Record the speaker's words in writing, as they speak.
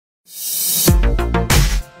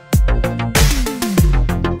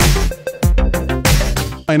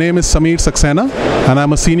My name is Saksena and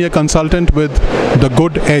I'm a senior consultant with The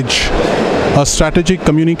Good Edge, a strategic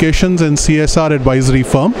communications and CSR advisory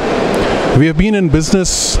firm. We have been in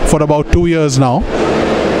business for about 2 years now,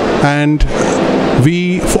 and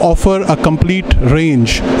we offer a complete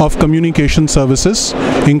range of communication services,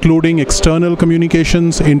 including external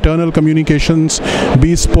communications, internal communications,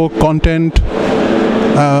 bespoke content,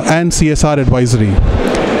 and CSR advisory.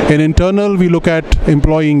 In internal, we look at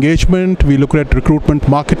employee engagement, we look at recruitment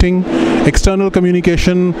marketing. External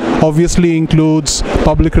communication obviously includes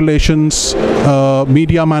public relations,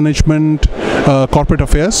 media management, corporate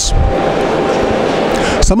affairs.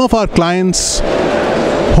 Some of our clients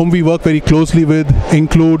whom we work very closely with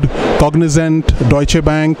include Cognizant, Deutsche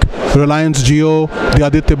Bank, Reliance Jio, the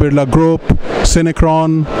Aditya Birla Group,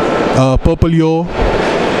 Cinecron, Purple Yo.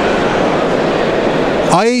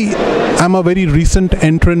 I am a very recent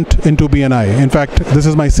entrant into BNI. In fact, this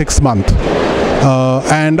is my 6th month.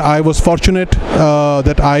 And I was fortunate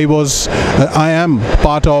that I am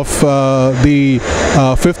part of the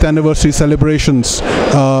 5th anniversary celebrations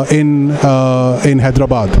in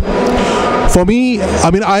Hyderabad. For me,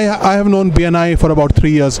 I have known BNI for about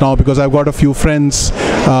 3 years now, because I've got a few friends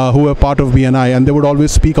who are part of BNI, and they would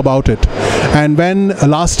always speak about it. And when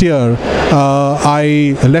last year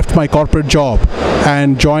I left my corporate job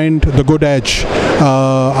and joined The Good Edge,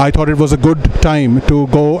 I thought it was a good time to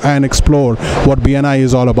go and explore what BNI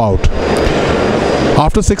is all about.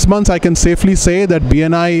 After 6 months, I can safely say that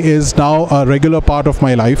BNI is now a regular part of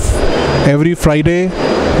my life. Every Friday,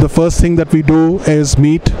 the first thing that we do is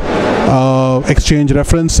meet, exchange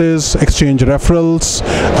references, exchange referrals,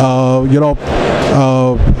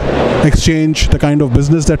 exchange the kind of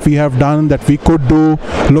business that we have done, that we could do,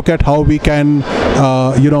 look at how we can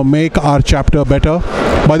make our chapter better.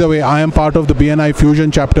 By the way, I am part of the BNI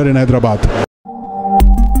Fusion chapter in Hyderabad.